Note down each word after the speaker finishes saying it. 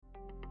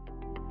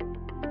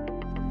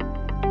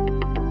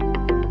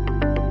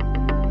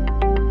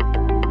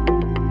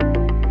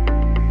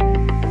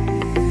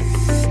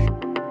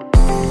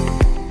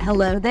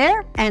Hello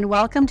there, and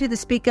welcome to the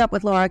Speak Up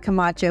with Laura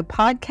Camacho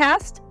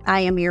podcast. I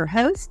am your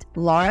host,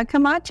 Laura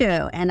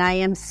Camacho, and I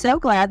am so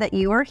glad that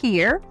you are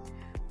here.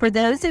 For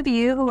those of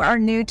you who are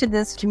new to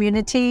this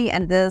community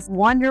and this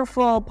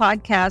wonderful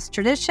podcast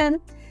tradition,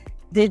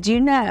 did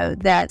you know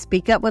that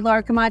Speak Up with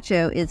Laura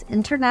Camacho is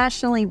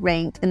internationally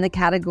ranked in the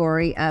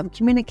category of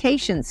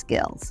communication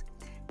skills?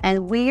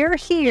 And we are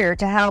here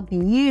to help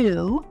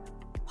you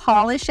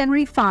polish and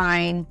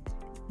refine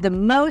the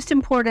most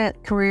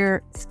important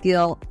career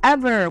skill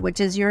ever, which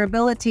is your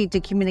ability to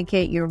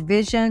communicate your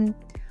vision,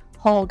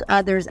 hold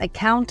others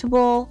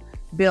accountable,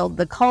 build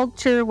the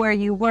culture where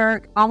you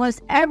work.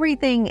 Almost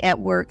everything at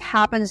work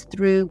happens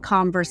through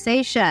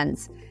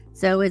conversations.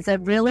 So it's a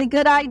really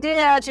good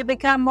idea to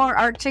become more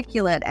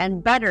articulate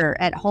and better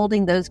at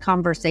holding those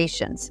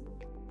conversations.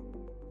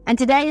 And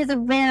today is a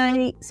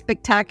very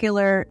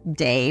spectacular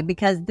day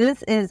because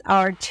this is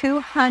our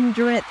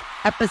 200th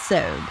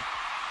episode.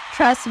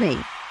 Trust me,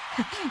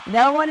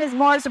 no one is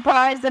more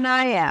surprised than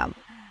I am.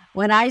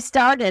 When I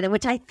started,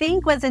 which I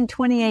think was in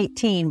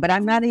 2018, but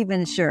I'm not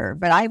even sure,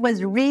 but I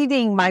was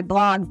reading my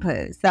blog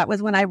post. That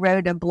was when I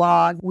wrote a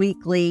blog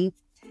weekly,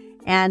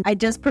 and I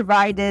just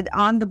provided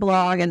on the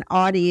blog an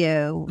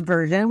audio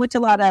version, which a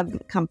lot of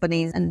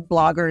companies and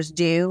bloggers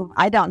do.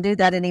 I don't do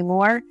that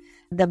anymore.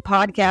 The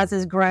podcast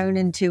has grown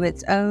into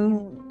its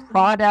own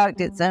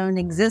product, its own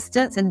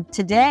existence, and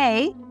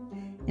today,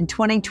 in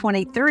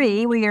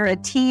 2023, we are a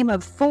team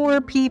of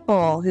 4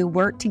 people who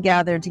work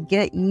together to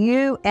get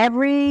you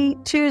every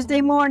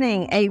Tuesday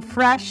morning a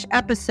fresh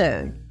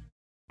episode.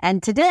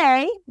 And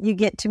today, you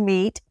get to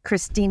meet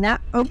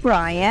Christina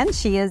O'Brien.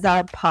 She is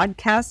our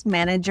podcast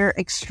manager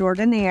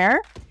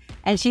extraordinaire,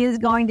 and she is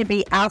going to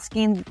be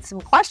asking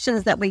some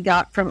questions that we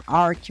got from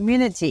our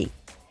community.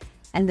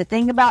 And the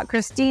thing about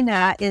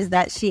Christina is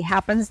that she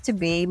happens to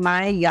be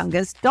my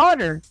youngest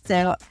daughter.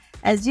 So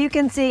as you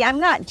can see, I'm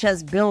not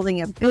just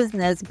building a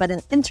business, but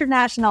an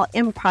international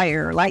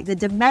empire like the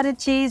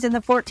Medicis in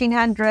the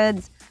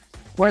 1400s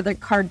or the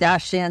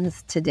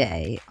Kardashians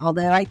today.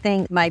 Although I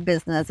think my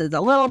business is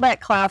a little bit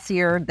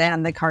classier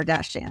than the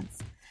Kardashians.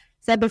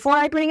 So before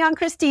I bring on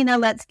Christina,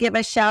 let's give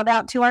a shout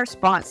out to our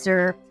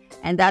sponsor.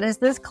 And that is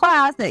this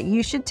class that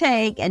you should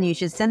take and you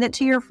should send it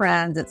to your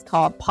friends. It's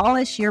called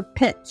Polish Your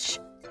Pitch.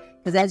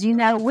 Because as you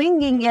know,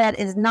 winging it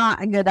is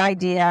not a good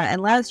idea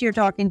unless you're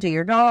talking to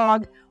your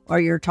dog or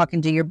you're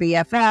talking to your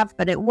BFF,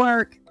 but at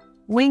work,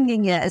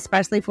 winging it,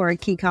 especially for a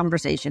key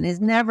conversation,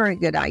 is never a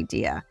good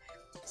idea.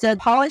 So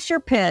polish your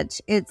pitch.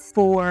 It's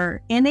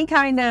for any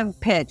kind of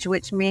pitch,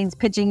 which means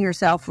pitching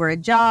yourself for a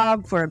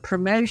job, for a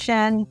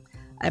promotion,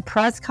 a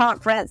press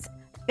conference.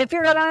 If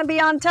you're going to be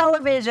on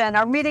television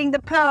or meeting the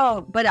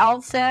Pope, but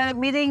also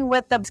meeting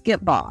with the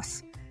skip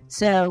boss.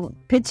 So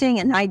pitching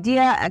an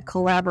idea, a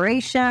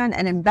collaboration,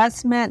 an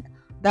investment,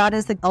 that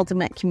is the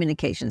ultimate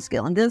communication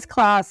skill. And this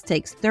class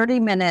takes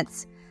 30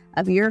 minutes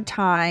of your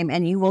time,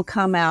 and you will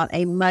come out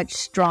a much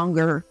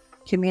stronger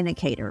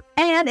communicator.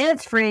 And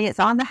it's free. It's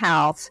on the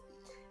house.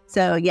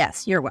 So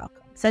yes, you're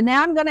welcome. So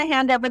now I'm going to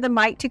hand over the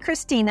mic to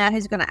Christina,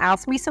 who's going to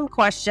ask me some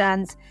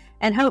questions,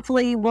 and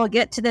hopefully we'll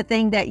get to the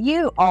thing that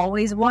you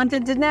always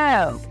wanted to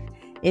know.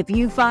 If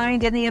you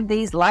find any of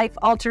these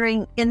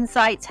life-altering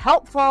insights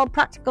helpful,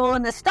 practical,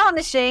 and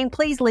astonishing,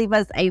 please leave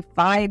us a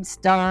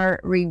 5-star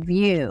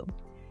review.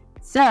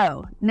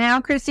 So now,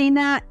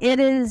 Christina, it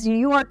is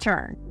your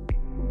turn.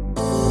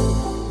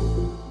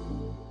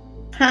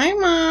 Hi,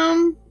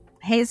 Mom.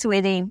 Hey,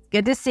 sweetie.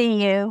 Good to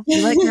see you.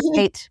 You look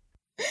great.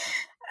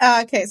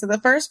 Okay, so the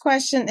first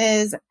question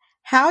is,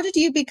 how did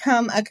you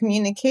become a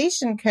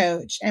communication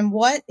coach, and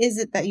what is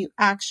it that you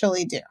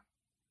actually do?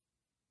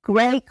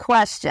 Great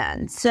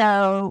question.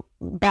 So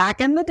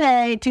back in the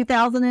day,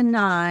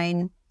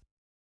 2009,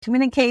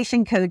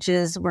 communication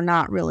coaches were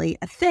not really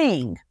a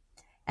thing.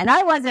 And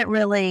I wasn't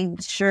really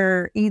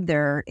sure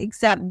either,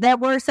 except there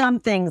were some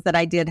things that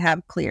I did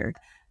have cleared.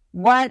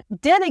 What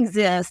did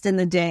exist in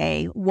the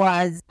day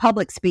was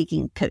public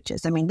speaking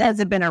coaches. I mean, those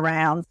have been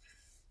around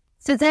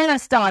since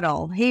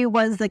Aristotle. He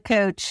was the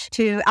coach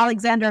to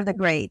Alexander the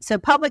Great. So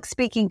public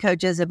speaking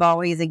coaches have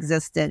always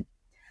existed.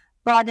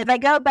 But if I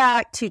go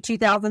back to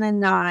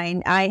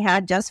 2009, I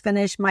had just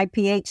finished my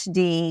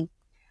PhD.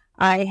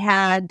 I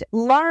had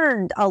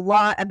learned a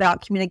lot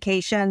about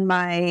communication.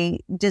 My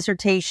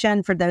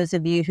dissertation, for those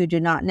of you who do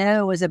not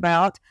know, was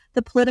about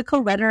the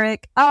political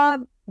rhetoric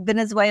of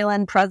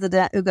Venezuelan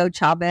President Hugo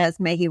Chavez,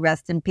 may he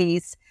rest in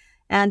peace.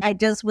 And I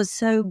just was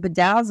so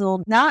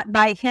bedazzled, not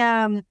by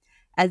him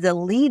as a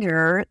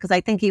leader, because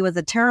I think he was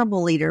a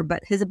terrible leader,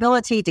 but his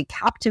ability to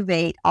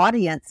captivate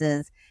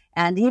audiences.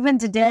 And even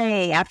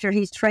today, after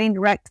he's trained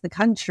wrecked the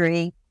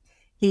country,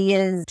 he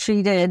is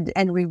treated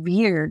and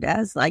revered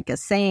as like a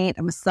saint,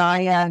 a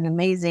messiah, an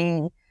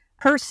amazing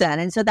person.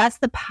 And so that's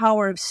the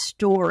power of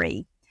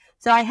story.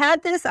 So I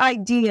had this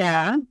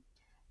idea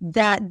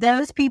that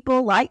those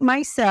people like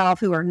myself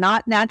who are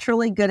not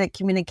naturally good at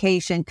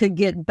communication could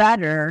get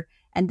better.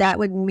 And that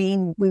would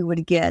mean we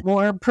would get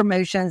more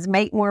promotions,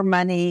 make more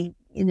money,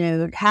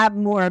 have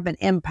more of an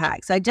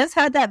impact. So I just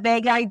had that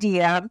vague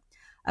idea.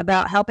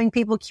 about helping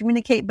people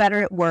communicate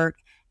better at work.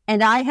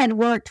 And I had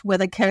worked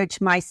with a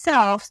coach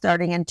myself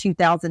starting in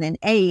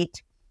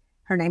 2008.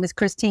 Her name is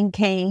Christine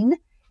Kane,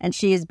 and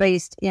she is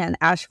based in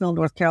Asheville,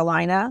 North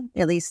Carolina.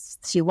 At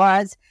least she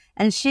was.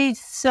 And she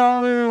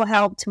so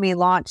helped me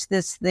launch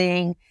this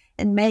thing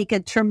and make a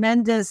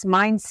tremendous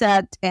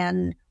mindset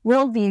and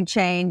worldview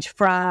change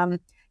from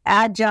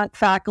adjunct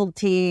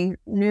faculty,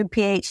 new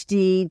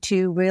PhD,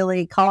 to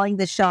really calling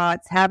the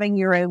shots, having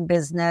your own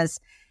business,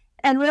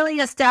 and really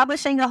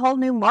establishing a whole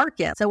new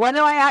market. So what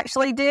do I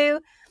actually do?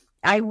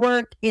 I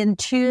work in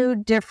two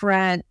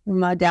different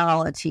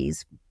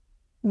modalities.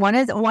 One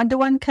is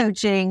one-to-one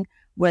coaching,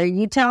 where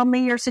you tell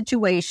me your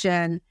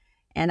situation,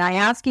 and I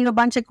ask you a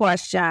bunch of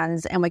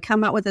questions, and we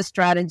come up with a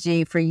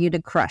strategy for you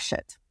to crush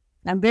it.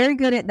 I'm very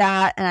good at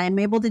that, and I'm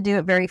able to do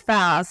it very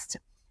fast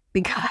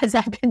because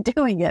I've been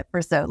doing it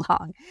for so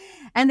long.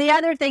 And the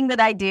other thing that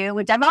I do,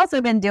 which I've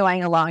also been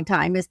doing a long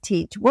time, is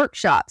teach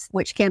workshops,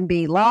 which can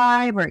be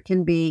live or it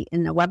can be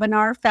in a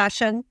webinar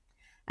fashion.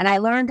 And I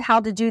learned how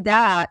to do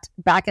that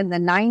back in the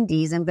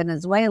 90s in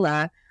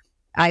Venezuela.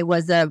 I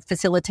was a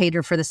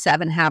facilitator for the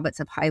 7 Habits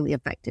of Highly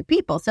Effective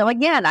People. So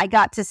again, I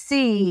got to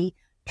see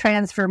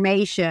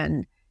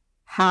transformation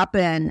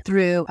happen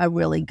through a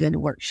really good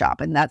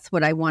workshop. And that's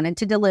what I wanted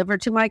to deliver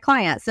to my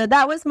clients. So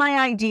that was my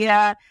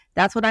idea.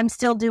 That's what I'm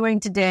still doing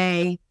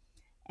today.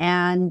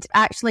 And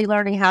actually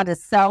learning how to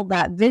sell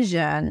that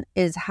vision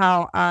is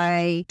how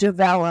I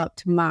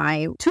developed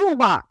my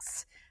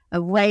toolbox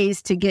of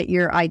ways to get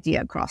your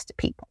idea across to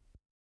people.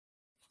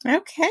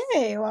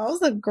 Okay, well, that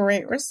was a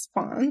great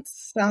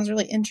response. Sounds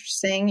really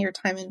interesting, your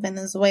time in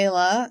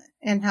Venezuela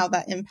and how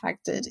that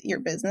impacted your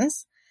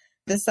business.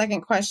 The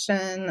second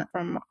question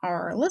from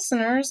our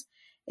listeners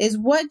is,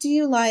 what do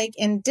you like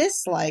and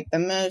dislike the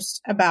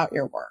most about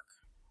your work?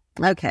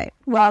 Okay,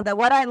 well,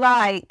 what I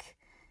like,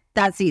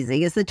 that's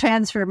easy. It's the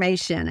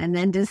transformation, and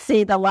then to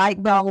see the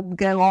light bulb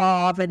go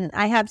off. And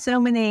I have so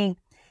many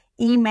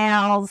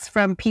emails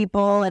from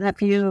people and a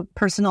few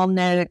personal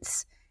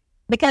notes,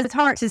 because it's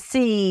hard to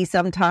see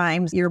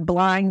sometimes your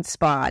blind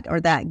spot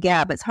or that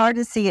gap. It's hard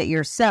to see it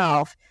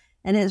yourself,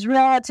 and it's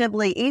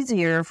relatively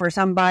easier for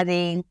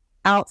somebody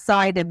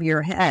outside of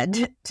your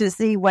head to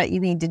see what you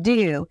need to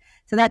do.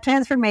 So that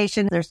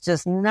transformation, there's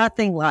just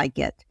nothing like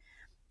it.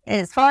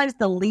 As far as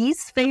the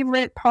least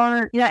favorite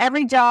part,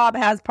 every job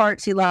has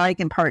parts you like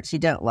and parts you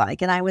don't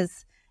like. And I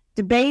was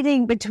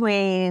debating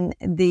between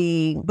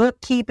the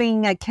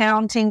bookkeeping,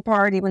 accounting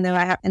part, even though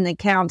I have an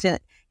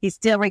accountant, he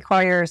still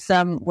requires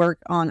some work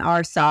on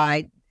our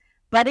side.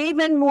 But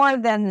even more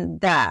than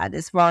that,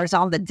 as far as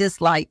on the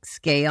dislike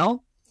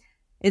scale,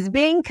 is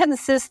being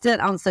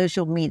consistent on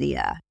social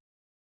media.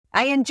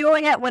 I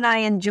enjoy it when I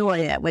enjoy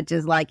it, which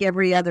is like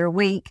every other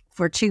week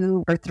for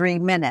 2 or 3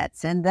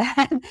 minutes. And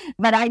then,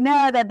 but I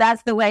know that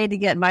that's the way to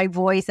get my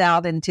voice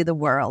out into the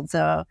world.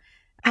 So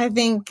I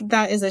think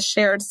that is a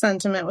shared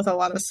sentiment with a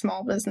lot of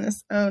small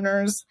business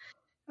owners.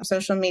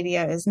 Social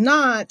media is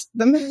not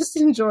the most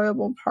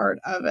enjoyable part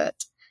of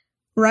it.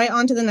 Right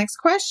on to the next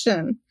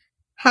question.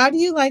 How do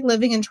you like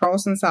living in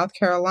Charleston, South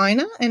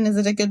Carolina? And is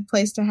it a good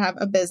place to have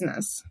a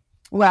business?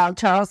 Well,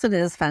 Charleston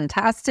is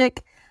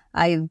fantastic.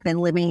 I've been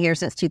living here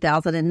since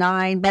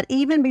 2009. But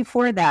even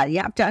before that, you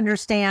have to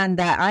understand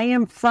that I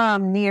am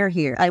from near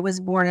here. I was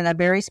born in a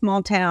very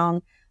small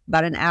town,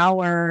 about an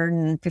hour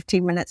and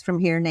 15 minutes from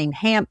here, named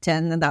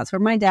Hampton. And that's where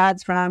my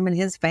dad's from and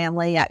his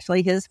family.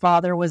 Actually, his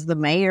father was the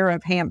mayor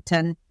of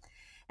Hampton.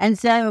 And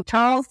so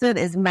Charleston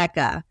is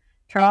Mecca.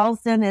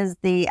 Charleston is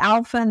the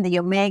alpha and the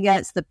omega.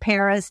 It's the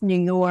Paris, New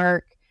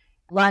York,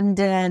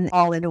 London,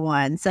 all in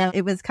one. So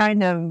it was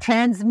kind of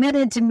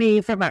transmitted to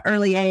me from an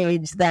early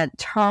age that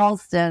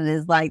Charleston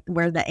is like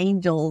where the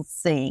angels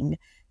sing.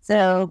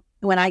 So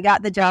when I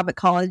got the job at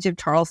College of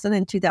Charleston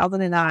in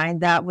 2009,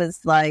 that was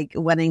like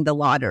winning the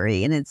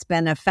lottery. And it's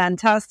been a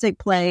fantastic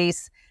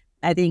place.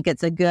 I think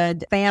it's a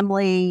good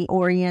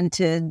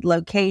family-oriented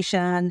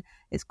location.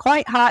 It's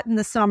quite hot in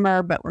the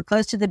summer, but we're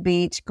close to the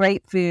beach,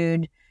 great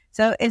food.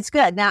 So it's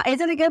good. Now,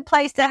 is it a good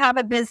place to have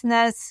a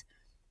business?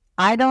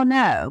 I don't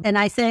know. And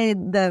I say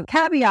the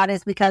caveat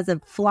is because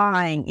of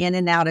flying in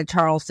and out of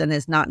Charleston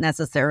is not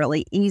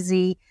necessarily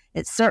easy.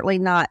 It's certainly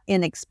not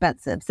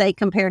inexpensive, say,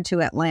 compared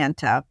to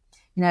Atlanta.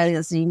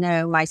 As you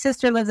know, my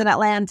sister lives in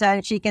Atlanta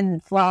and she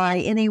can fly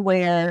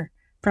anywhere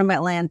from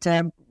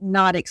Atlanta,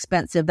 not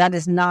expensive. That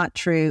is not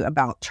true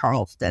about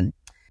Charleston.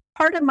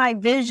 Part of my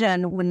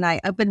vision when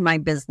I opened my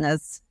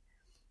business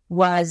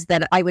was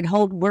that I would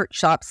hold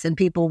workshops and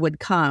people would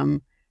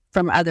come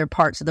from other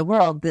parts of the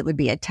world. That would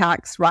be a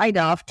tax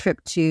write-off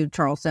trip to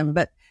Charleston.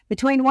 But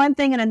between one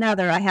thing and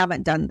another, I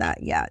haven't done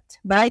that yet.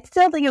 But I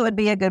still think it would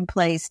be a good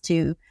place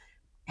to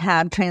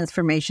have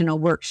transformational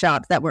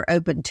workshops that were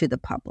open to the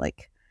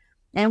public.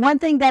 And one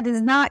thing that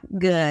is not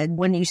good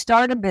when you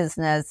start a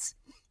business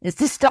is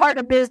to start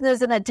a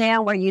business in a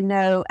town where you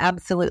know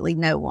absolutely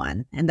no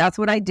one. And that's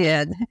what I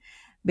did,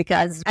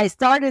 because I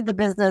started the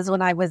business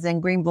when I was in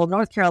Greenville,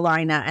 North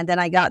Carolina, and then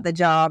I got the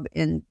job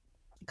in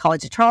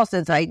College of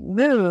Charleston. So I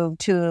moved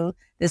to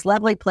this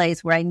lovely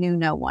place where I knew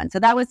no one. So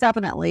that was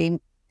definitely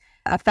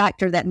a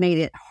factor that made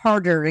it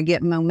harder to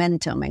get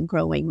momentum in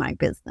growing my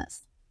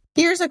business.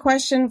 Here's a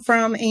question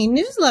from a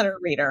newsletter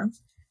reader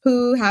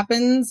who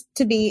happens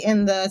to be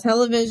in the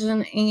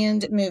television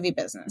and movie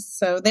business.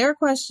 So their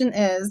question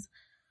is,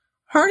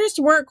 hardest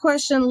work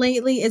question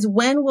lately is,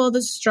 when will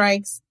the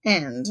strikes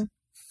end?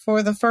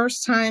 For the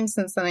first time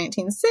since the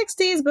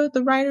 1960s, both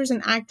the Writers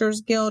and Actors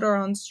Guild are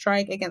on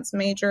strike against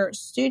major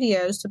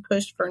studios to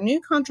push for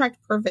new contract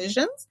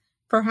provisions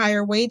for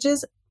higher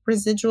wages,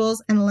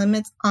 residuals, and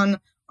limits on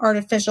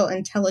artificial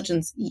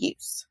intelligence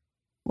use.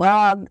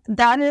 Well,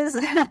 that is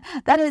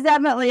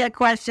definitely a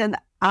question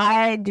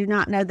I do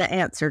not know the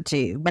answer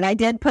to, but I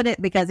did put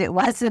it because it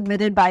was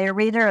submitted by a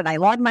reader, and I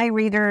love my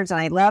readers and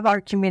I love our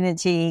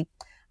community.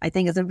 I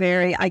think it's a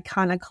very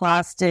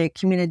iconoclastic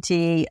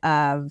community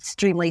of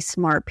extremely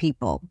smart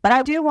people. But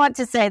I do want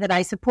to say that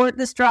I support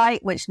the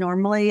strike, which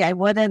normally I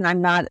wouldn't.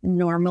 I'm not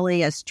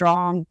normally a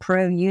strong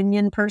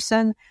pro-union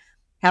person.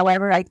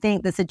 However, I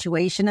think the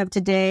situation of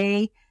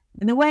today,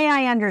 and the way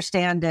I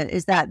understand it,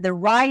 is that the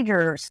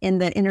writers in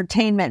the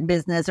entertainment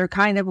business are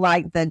kind of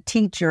like the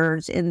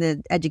teachers in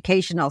the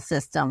educational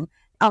system.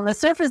 On the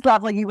surface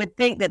level, you would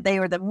think that they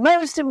were the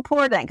most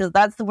important because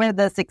that's where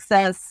the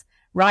success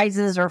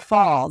rises or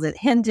falls. It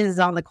hinges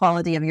on the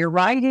quality of your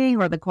writing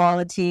or the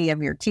quality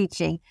of your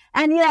teaching.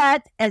 And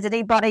yet, as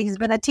anybody who's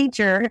been a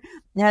teacher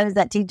knows,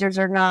 that teachers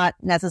are not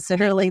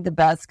necessarily the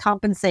best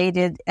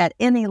compensated at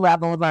any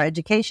level of our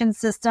education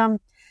system.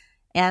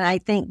 And I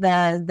think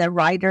the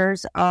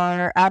writers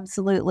are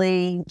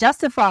absolutely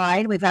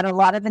justified. We've had a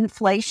lot of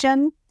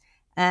inflation,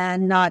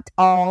 and not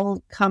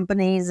all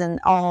companies and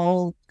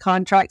all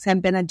contracts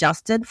have been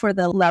adjusted for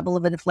the level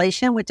of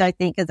inflation, which I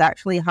think is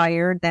actually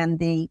higher than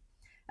the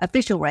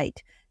official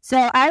rate.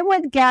 So I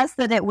would guess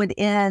that it would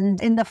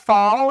end in the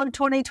fall of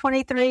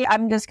 2023.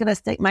 I'm just going to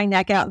stick my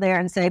neck out there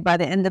and say by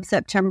the end of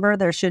September,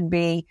 there should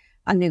be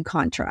a new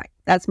contract.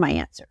 That's my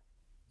answer.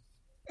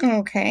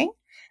 Okay.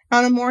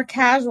 On a more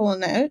casual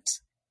note,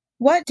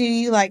 what do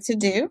you like to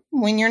do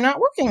when you're not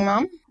working,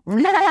 Mom?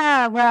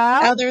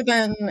 Well, other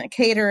than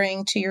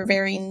catering to your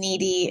very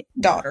needy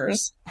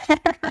daughters.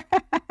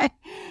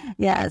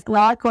 Yes.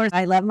 Well, of course,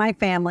 I love my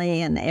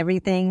family, and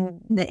everything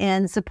the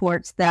end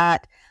supports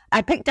that.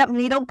 I picked up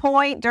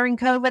needlepoint during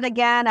COVID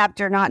again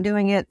after not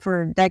doing it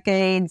for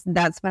decades.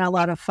 That's been a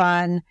lot of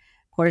fun.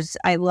 Of course,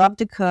 I love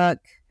to cook.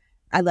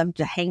 I love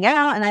to hang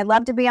out, and I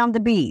love to be on the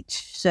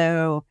beach.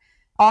 So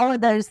all of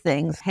those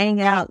things,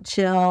 hang out,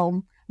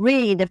 chill,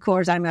 read. Of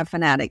course, I'm a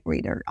fanatic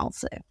reader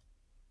also.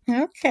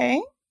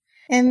 Okay.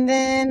 And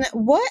then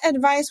what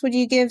advice would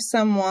you give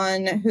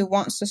someone who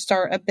wants to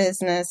start a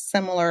business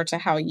similar to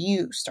how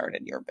you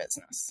started your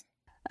business?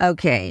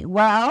 Okay,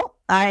 well,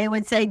 I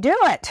would say do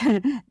it.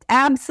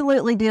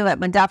 Absolutely do it,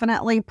 but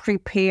definitely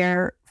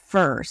prepare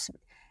first.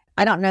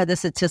 I don't know the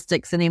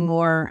statistics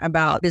anymore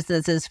about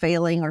businesses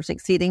failing or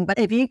succeeding, but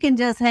if you can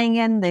just hang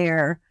in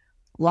there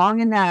long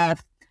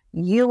enough,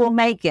 you will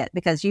make it,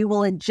 because you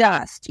will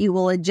adjust. You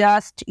will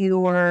adjust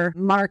your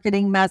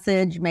marketing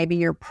message, maybe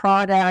your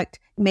product.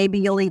 Maybe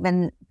you'll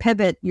even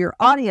pivot your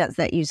audience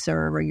that you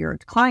serve or your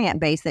client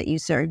base that you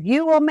serve.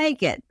 You will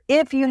make it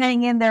if you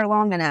hang in there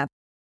long enough.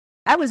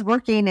 I was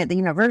working at the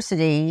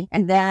university,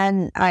 and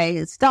then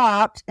I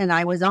stopped, and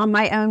I was on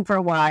my own for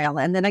a while.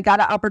 And then I got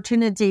an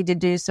opportunity to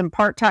do some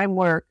part-time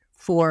work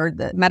for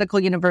the Medical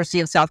University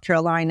of South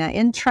Carolina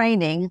in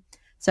training.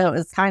 So it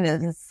was kind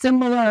of a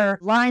similar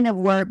line of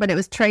work, but it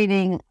was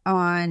training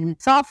on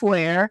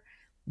software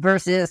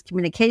versus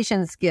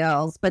communication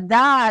skills. But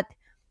that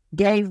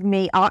gave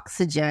me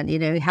oxygen,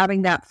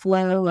 having that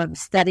flow of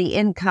steady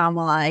income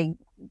while I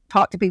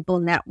talked to people,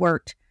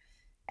 networked.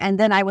 And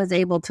then I was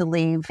able to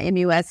leave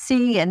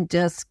MUSC and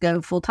just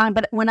go full time.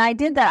 But when I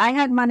did that, I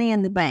had money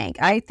in the bank.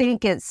 I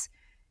think it's,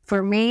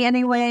 for me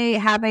anyway,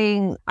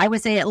 having, I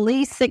would say, at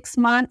least 6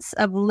 months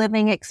of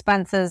living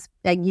expenses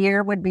a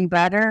year would be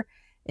better.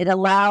 It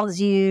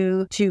allows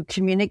you to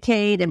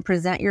communicate and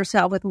present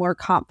yourself with more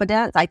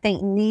confidence. I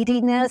think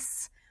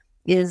neediness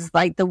is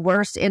like the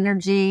worst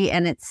energy,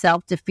 and it's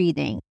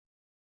self-defeating.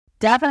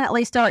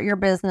 Definitely start your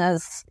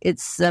business.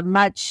 It's a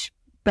much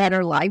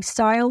better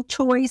lifestyle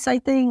choice, I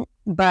think,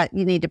 but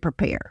you need to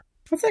prepare.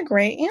 That's a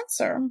great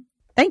answer.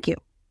 Thank you.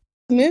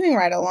 Moving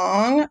right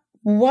along,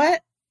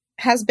 what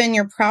has been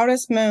your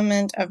proudest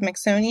moment of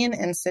Smithsonian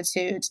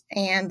Institute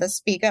and the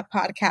Speak Up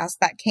podcast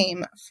that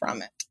came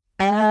from it?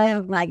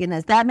 Oh my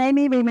goodness. That made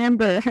me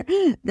remember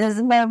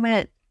this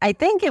moment. I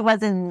think it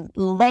was in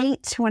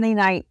late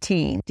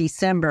 2019,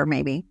 December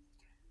maybe.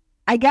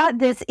 I got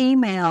this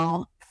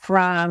email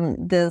from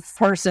this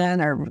person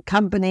or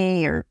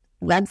company or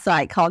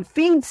website called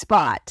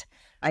FeedSpot.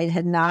 I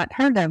had not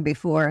heard of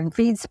before. And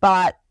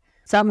FeedSpot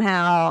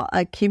somehow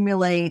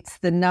accumulates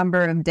the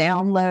number of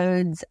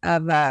downloads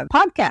of a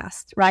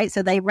podcast, right?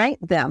 So they rank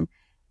them.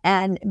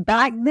 And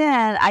back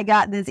then, I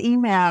got this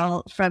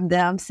email from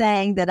them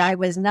saying that I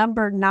was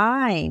number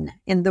 9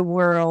 in the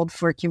world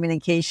for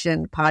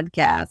communication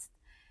podcasts.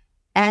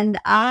 And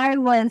I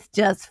was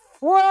just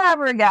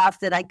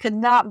flabbergasted. I could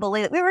not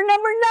believe it. We were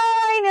number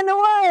 9 in the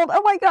world.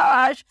 Oh my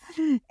gosh.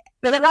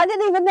 But I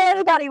didn't even know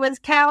anybody was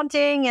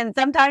counting. And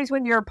sometimes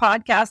when you're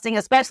podcasting,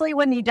 especially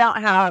when you don't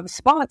have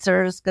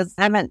sponsors, because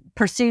I haven't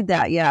pursued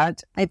that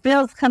yet, it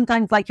feels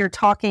sometimes like you're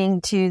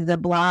talking to the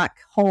black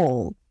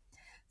hole.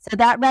 So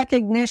that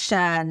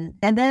recognition,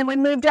 and then we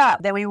moved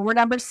up. Then we were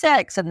number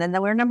 6, and then we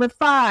were number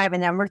 5,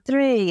 and number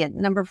 3, and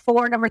number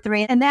 4, number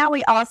 3. And now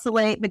we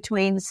oscillate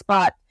between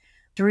spot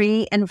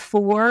 3 and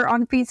 4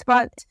 on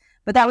FeedSpot.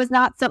 But that was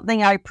not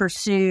something I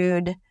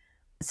pursued.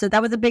 So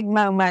that was a big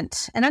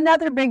moment. And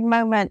another big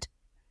moment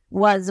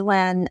was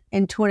when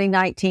in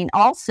 2019,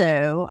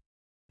 also,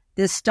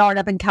 this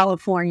startup in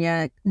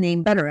California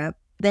named BetterUp,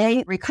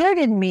 they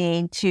recruited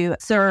me to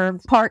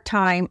serve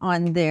part-time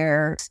on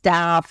their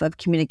staff of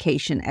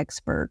communication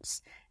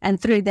experts.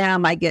 And through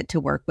them, I get to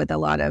work with a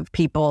lot of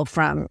people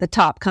from the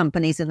top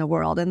companies in the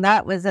world. And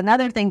that was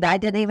another thing that I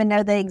didn't even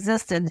know they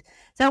existed.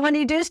 So when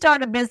you do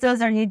start a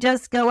business or you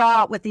just go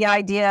out with the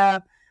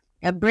idea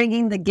of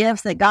bringing the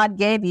gifts that God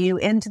gave you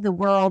into the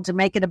world to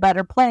make it a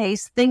better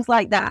place, things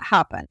like that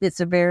happen. It's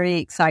a very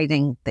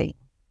exciting thing.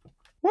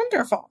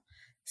 Wonderful.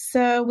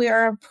 So we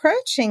are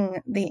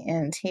approaching the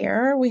end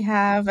here. We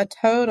have a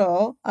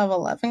total of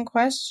 11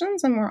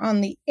 questions, and we're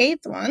on the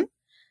 8th one.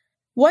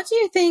 What do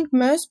you think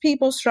most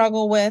people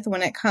struggle with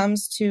when it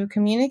comes to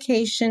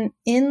communication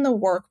in the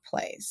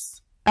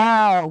workplace?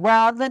 Oh,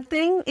 well, the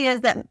thing is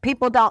that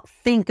people don't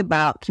think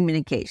about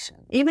communication.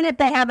 Even if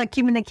they have a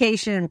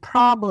communication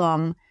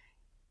problem,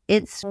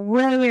 it's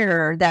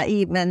rare that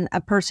even a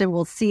person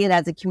will see it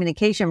as a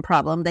communication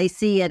problem. They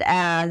see it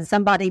as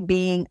somebody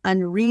being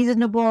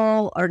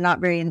unreasonable or not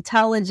very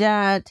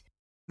intelligent.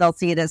 They'll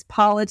see it as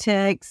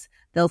politics.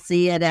 They'll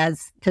see it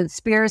as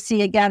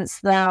conspiracy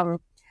against them.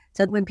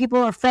 So when people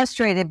are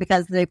frustrated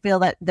because they feel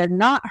that they're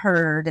not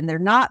heard and they're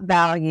not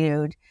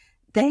valued,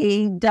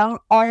 they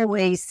don't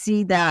always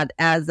see that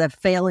as a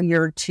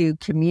failure to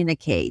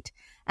communicate.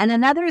 And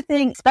another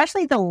thing,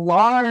 especially the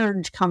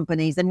large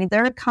companies, I mean,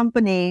 there are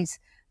companies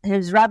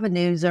whose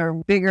revenues are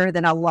bigger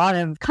than a lot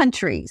of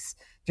countries.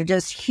 They're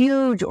just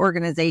huge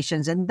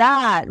organizations. And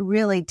that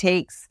really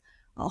takes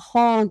a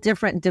whole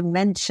different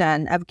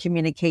dimension of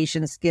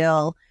communication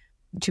skill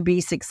to be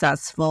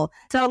successful.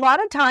 So a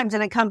lot of times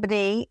in a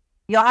company,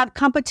 you'll have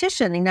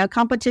competition,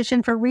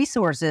 competition for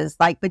resources,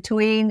 like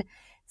between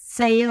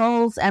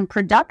sales and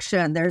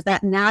production. There's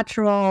that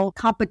natural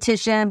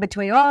competition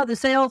between, the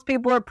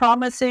salespeople are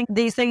promising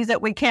these things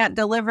that we can't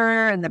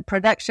deliver, and the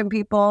production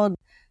people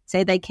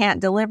say they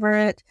can't deliver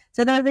it.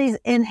 So there are these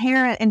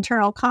inherent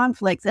internal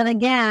conflicts. And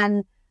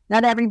again,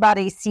 not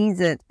everybody sees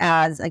it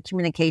as a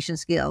communication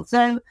skill.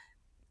 So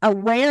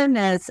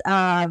awareness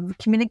of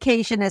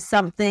communication is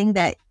something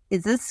that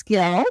is a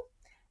skill,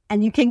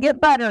 and you can get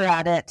better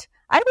at it.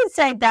 I would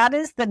say that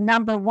is the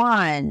number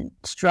one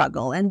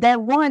struggle. And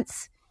then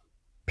once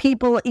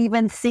people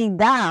even see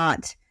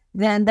that,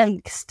 then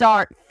they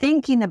start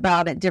thinking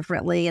about it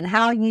differently, and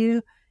how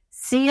you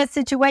see a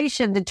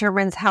situation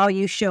determines how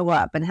you show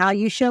up, and how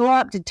you show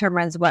up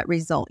determines what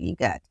result you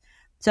get.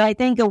 So I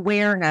think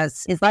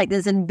awareness is like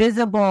this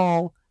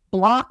invisible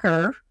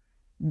blocker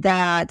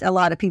that a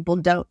lot of people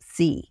don't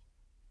see.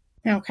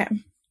 Okay.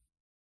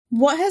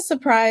 What has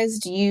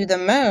surprised you the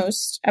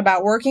most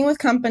about working with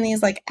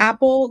companies like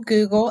Apple,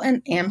 Google,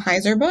 and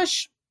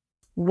Anheuser-Busch?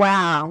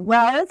 Wow.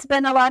 Well, it's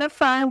been a lot of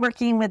fun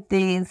working with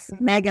these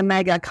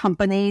mega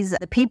companies.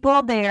 The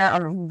people there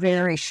are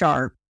very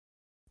sharp.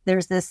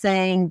 There's this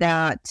saying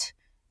that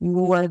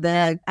you're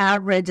the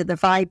average of the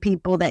 5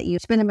 people that you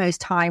spend the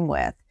most time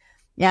with.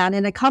 Yeah, and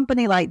in a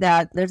company like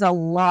that, there's a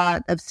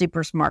lot of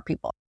super smart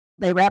people.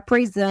 They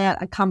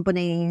represent a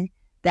company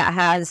that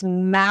has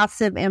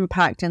massive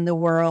impact in the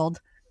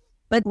world.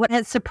 But what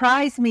has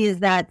surprised me is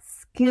that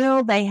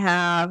skill they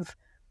have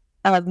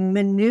of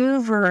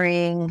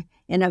maneuvering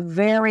in a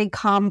very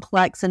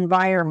complex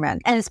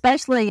environment, and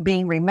especially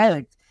being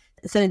remote.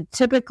 So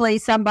typically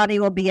somebody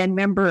will be a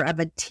member of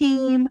a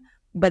team,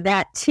 but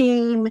that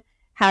team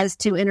has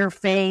to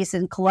interface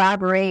and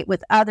collaborate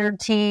with other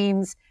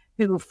teams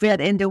who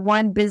fit into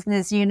one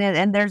business unit.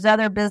 And there's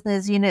other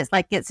business units,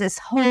 like it's this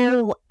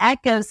whole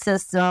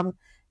ecosystem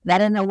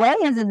that in a way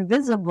is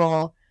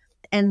invisible.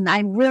 And I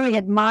really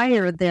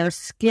admire their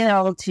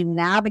skill to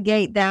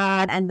navigate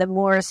that. And the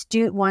more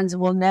astute ones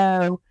will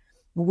know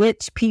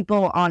which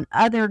people on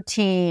other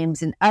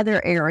teams and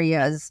other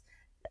areas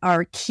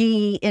are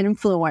key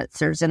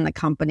influencers in the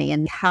company,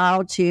 and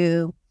how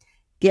to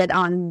get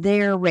on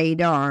their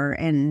radar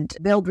and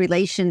build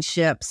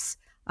relationships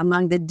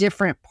among the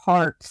different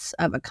parts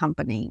of a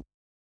company.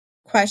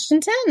 Question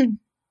 10.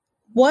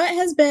 What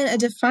has been a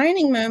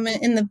defining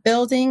moment in the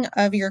building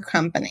of your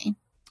company?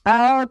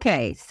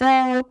 Okay,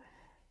 so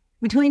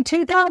between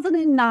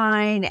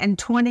 2009 and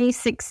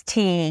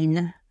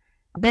 2016,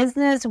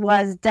 business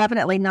was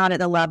definitely not at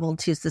the level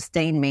to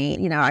sustain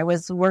me. I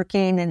was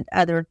working in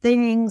other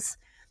things.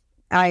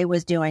 I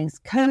was doing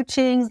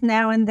coachings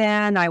now and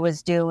then. I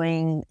was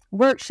doing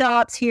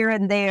workshops here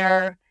and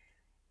there.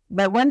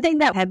 But one thing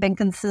that had been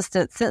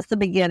consistent since the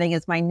beginning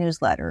is my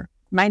newsletter.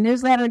 My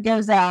newsletter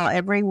goes out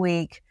every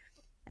week.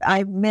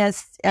 I've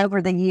missed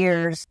over the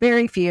years,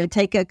 very few.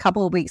 Take a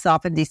couple of weeks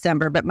off in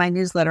December, but my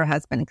newsletter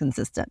has been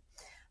consistent.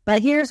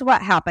 But here's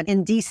what happened.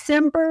 In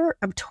December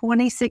of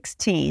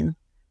 2016,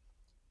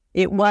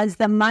 it was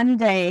the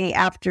Monday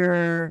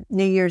after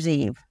New Year's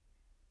Eve.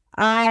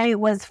 I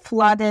was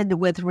flooded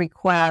with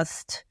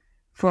requests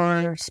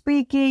for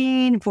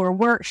speaking, for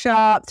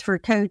workshops, for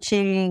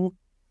coaching.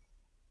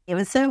 It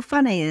was so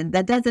funny.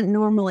 That doesn't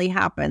normally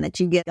happen, that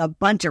you get a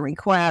bunch of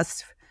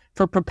requests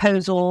for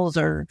proposals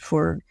or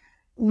for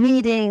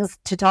meetings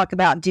to talk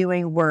about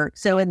doing work.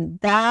 So in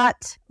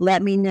that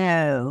let me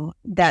know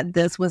that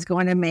this was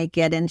going to make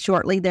it. And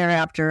shortly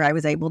thereafter, I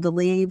was able to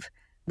leave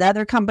the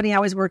other company I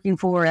was working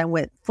for and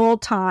went full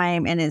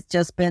time. And it's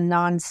just been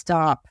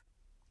nonstop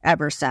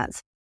ever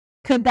since.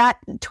 Could that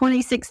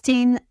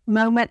 2016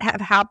 moment have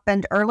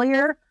happened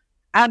earlier?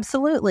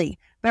 Absolutely.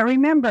 But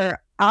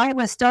remember, I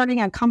was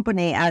starting a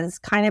company as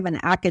kind of an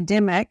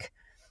academic.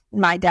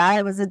 My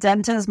dad was a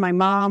dentist. My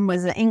mom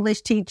was an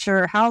English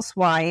teacher,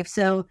 housewife.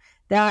 So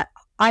that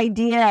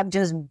idea of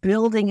just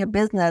building a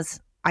business,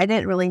 I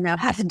didn't really know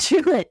how to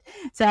do it.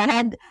 So I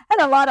had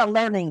a lot of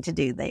learning to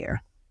do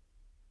there.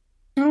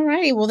 All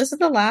righty. Well, this is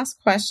the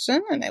last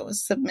question, and it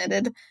was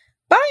submitted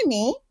by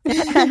me.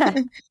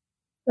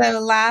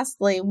 So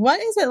lastly, what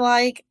is it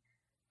like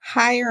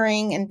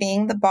hiring and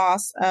being the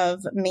boss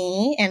of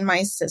me and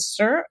my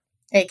sister,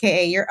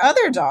 aka your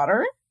other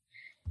daughter?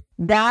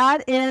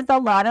 That is a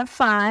lot of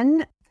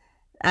fun.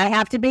 I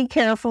have to be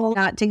careful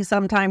not to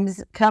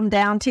sometimes come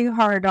down too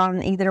hard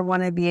on either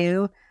one of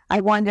you. I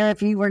wonder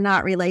if you were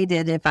not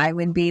related, if I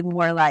would be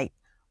more like,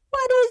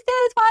 what is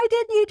this? Why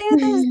didn't you do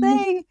this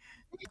thing?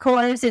 Of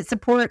course, it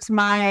supports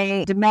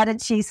my de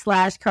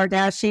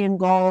Medici/Kardashian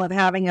goal of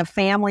having a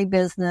family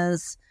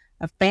business,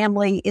 a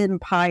family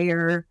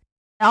empire.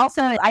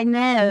 Also, I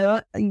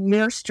know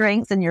your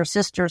strengths and your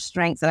sister's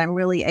strengths, and I'm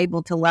really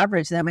able to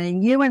leverage them.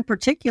 And you in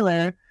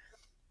particular,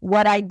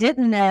 what I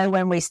didn't know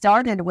when we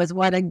started was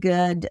what a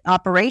good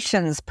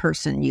operations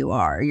person you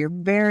are. You're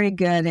very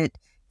good at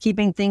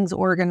keeping things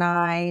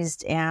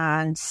organized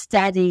and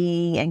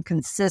steady and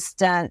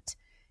consistent.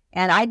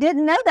 And I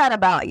didn't know that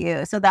about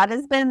you. So that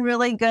has been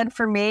really good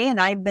for me. And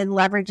I've been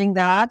leveraging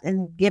that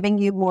and giving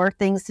you more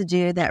things to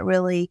do that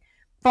really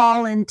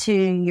fall into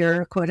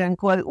your quote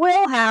unquote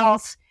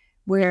wheelhouse,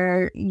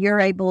 where you're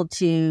able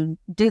to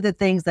do the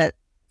things that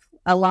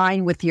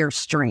align with your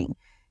strength.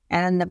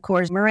 And of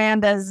course,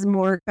 Miranda's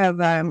more of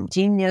a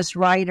genius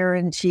writer,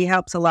 and she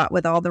helps a lot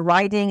with all the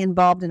writing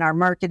involved in our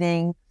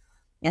marketing.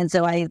 And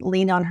so I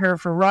lean on her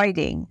for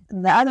writing.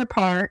 And the other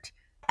part,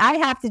 I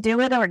have to do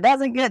it or it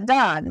doesn't get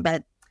done.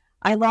 But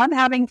I love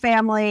having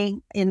family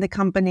in the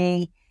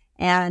company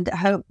and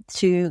hope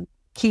to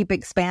keep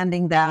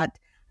expanding that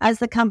as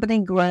the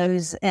company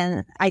grows.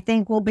 And I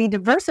think we'll be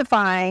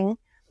diversifying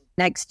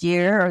next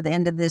year or the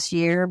end of this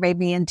year,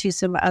 maybe into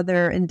some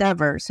other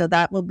endeavors. So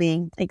that will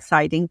be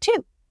exciting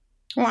too.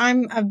 Well,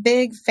 I'm a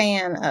big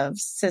fan of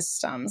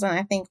systems, and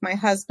I think my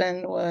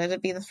husband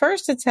would be the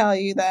first to tell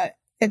you that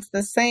it's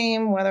the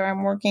same whether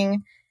I'm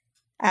working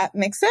at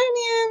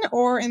Mackerel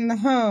or in the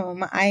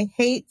home. I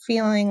hate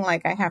feeling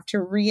like I have to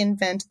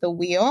reinvent the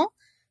wheel.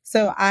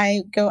 So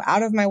I go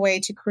out of my way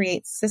to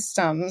create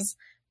systems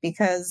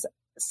because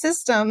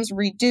systems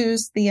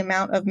reduce the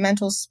amount of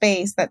mental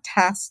space that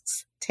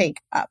tasks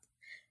take up.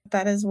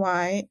 That is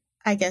why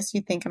I guess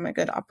you think I'm a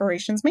good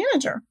operations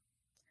manager.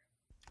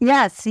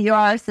 Yes, you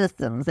are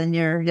systems, and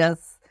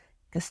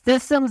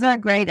systems are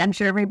great. I'm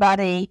sure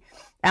everybody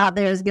out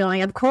there is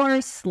going, of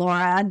course,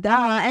 Laura,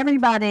 duh,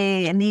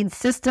 everybody needs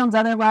systems.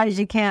 Otherwise,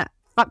 you can't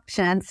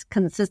function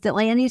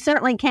consistently, and you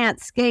certainly can't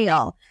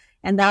scale.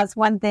 And that's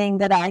one thing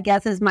that I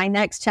guess is my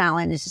next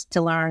challenge is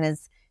to learn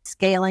is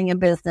scaling a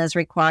business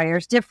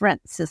requires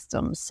different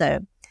systems. So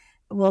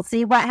we'll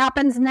see what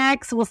happens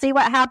next. We'll see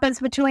what happens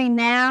between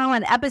now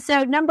and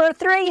episode number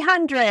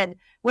 300,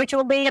 which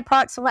will be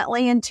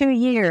approximately in 2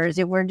 years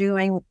if we're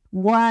doing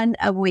one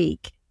a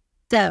week.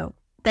 So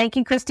thank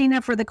you,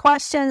 Christina, for the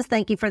questions.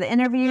 Thank you for the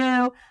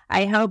interview.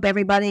 I hope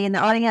everybody in the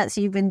audience,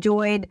 you've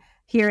enjoyed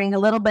hearing a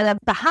little bit of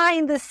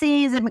behind the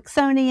scenes of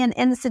Smithsonian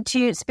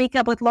Institute. Speak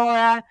Up with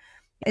Laura.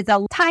 It's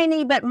a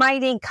tiny but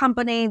mighty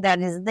company that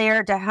is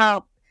there to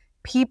help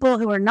people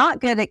who are not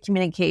good at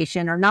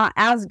communication or not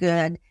as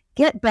good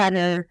get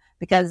better,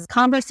 because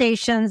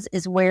conversations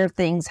is where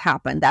things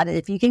happen. That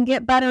if you can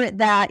get better at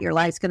that, your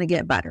life's going to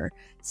get better.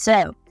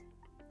 So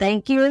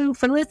thank you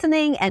for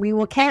listening, and we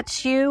will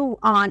catch you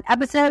on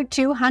episode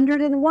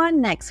 201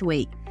 next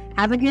week.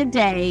 Have a good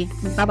day.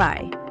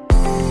 Bye-bye.